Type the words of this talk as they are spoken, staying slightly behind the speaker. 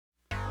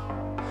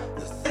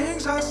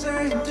I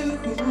say and do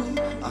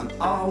aren't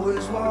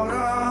always what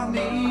I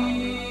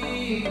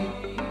mean.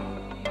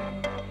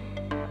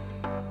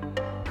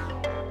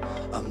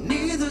 I'm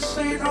neither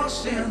saint nor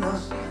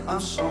sinner, I'm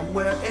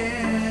somewhere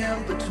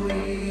in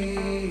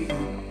between.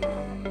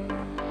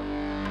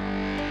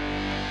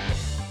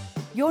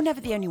 You're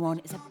Never the Only One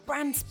is a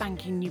brand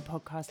spanking new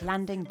podcast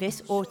landing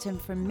this autumn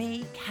from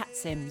me, Kat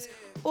Sims,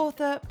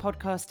 author,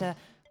 podcaster,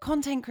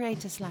 content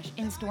creator /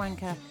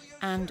 Instawanker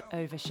and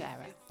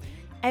oversharer.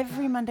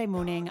 Every Monday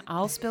morning,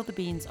 I'll spill the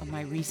beans on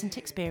my recent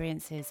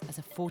experiences as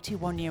a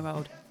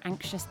 41-year-old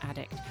anxious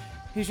addict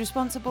who's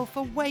responsible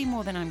for way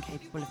more than I'm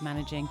capable of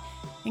managing,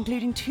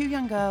 including 2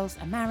 young girls,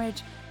 a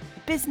marriage, a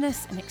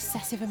business, an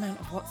excessive amount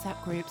of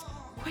WhatsApp groups,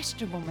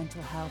 questionable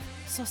mental health,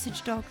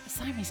 sausage dog, a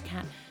Siamese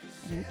cat,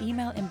 and an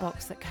email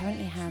inbox that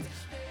currently has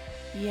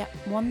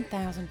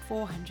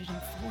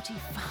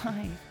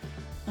 1,445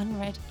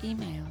 unread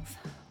emails.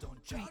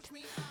 Great.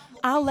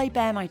 I'll lay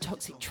bare my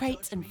toxic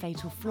traits and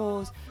fatal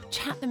flaws,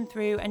 chat them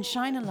through and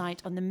shine a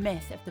light on the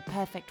myth of the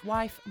perfect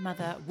wife,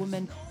 mother,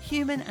 woman,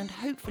 human, and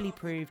hopefully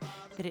prove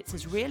that it's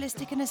as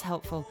realistic and as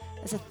helpful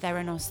as a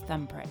Theranos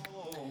thumbprick.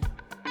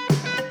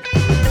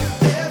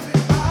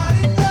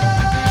 Everybody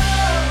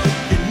knows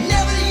you're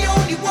never the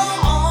only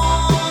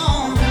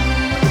one.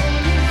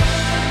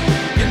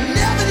 You're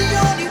never the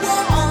only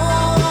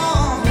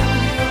one.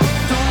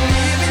 Don't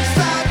live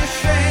inside the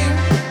shame,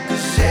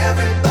 'cause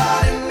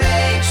everybody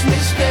makes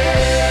mistakes.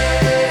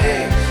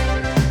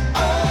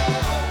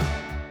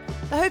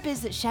 The hope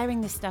is that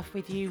sharing this stuff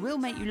with you will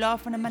make you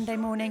laugh on a Monday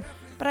morning,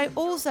 but I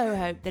also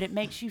hope that it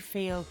makes you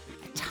feel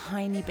a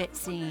tiny bit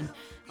seen.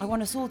 I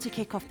want us all to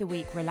kick off the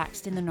week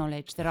relaxed in the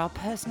knowledge that our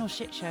personal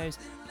shit shows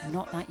are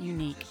not that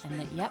unique and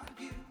that, yep,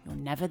 you're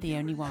never the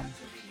only one.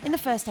 In the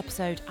first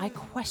episode, I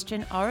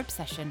question our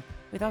obsession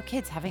with our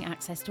kids having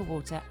access to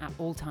water at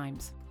all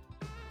times.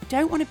 I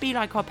don't want to be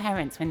like our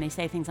parents when they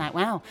say things like,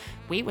 well,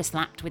 we were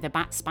slapped with a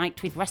bat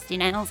spiked with rusty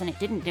nails and it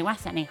didn't do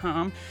us any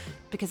harm,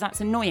 because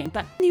that's annoying.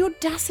 But the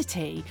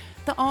audacity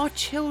that our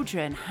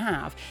children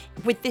have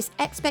with this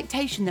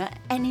expectation that at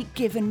any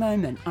given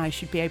moment I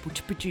should be able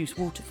to produce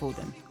water for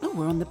them. Oh,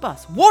 we're on the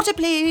bus. Water,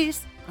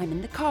 please. I'm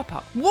in the car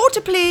park.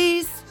 Water,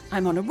 please.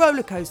 I'm on a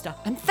roller coaster.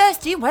 I'm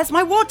thirsty. Where's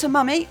my water,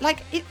 mummy?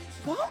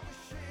 What?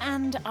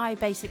 And I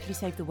basically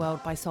save the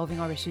world by solving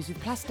our issues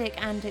with plastic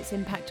and its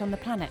impact on the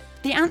planet.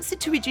 The answer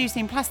to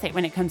reducing plastic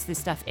when it comes to this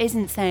stuff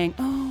isn't saying,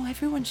 oh,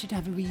 everyone should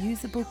have a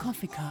reusable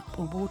coffee cup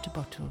or water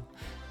bottle.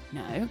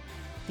 No,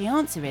 the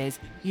answer is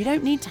you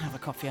don't need to have a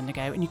coffee on the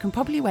go, and you can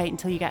probably wait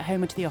until you get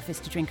home or to the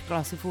office to drink a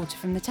glass of water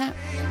from the tap.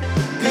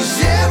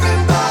 'Cause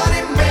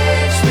everybody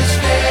makes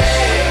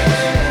mistakes.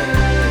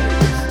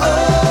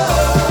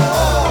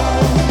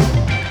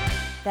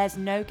 There's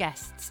no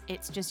guests,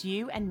 it's just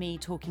you and me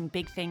talking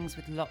big things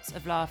with lots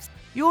of laughs.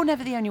 You're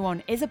Never the Only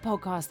One is a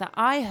podcast that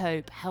I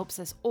hope helps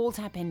us all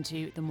tap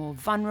into the more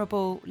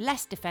vulnerable,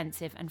 less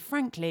defensive, and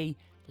frankly,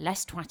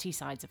 less twatty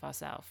sides of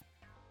ourselves.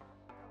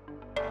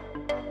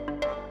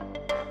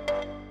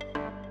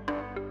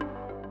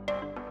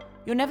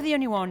 You're Never the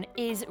Only One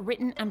is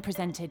written and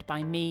presented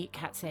by me,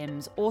 Kat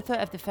Sims, author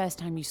of The First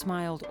Time You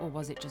Smiled, or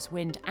Was It Just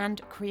Wind, and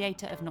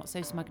creator of Not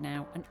So Smug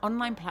Now, an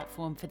online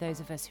platform for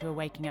those of us who are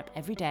waking up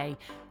every day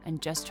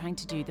and just trying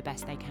to do the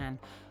best they can.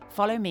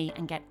 Follow me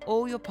and get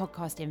all your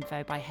podcast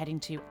info by heading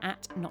to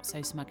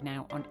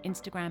 @NotSoSmugNow on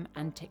Instagram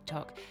and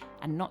TikTok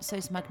and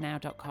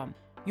notsosmugnow.com.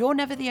 You're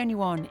Never the Only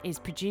One is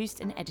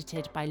produced and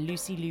edited by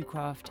Lucy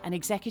Lucraft, and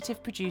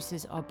executive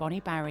producers are Bonnie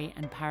Barry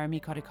and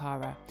Parami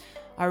Kodakara.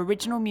 Our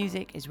original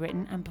music is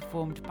written and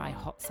performed by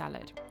Hot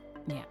Salad.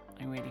 Yeah,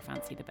 I really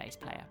fancy the bass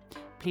player.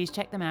 Please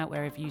check them out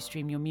wherever you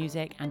stream your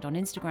music and on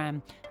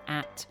Instagram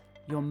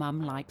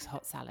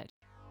 @YourMumLikesHotSalad.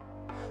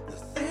 The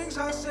things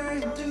I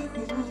say and do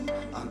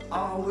aren't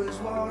always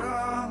what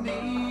I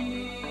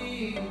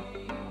mean.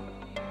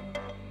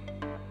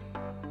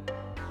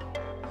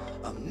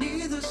 I'm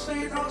neither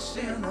saint nor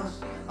sinner,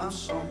 I'm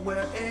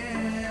somewhere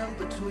in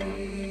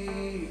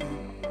between.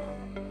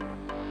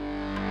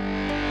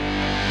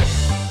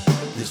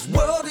 This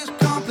world is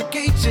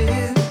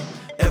complicated,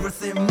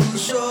 everything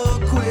moves so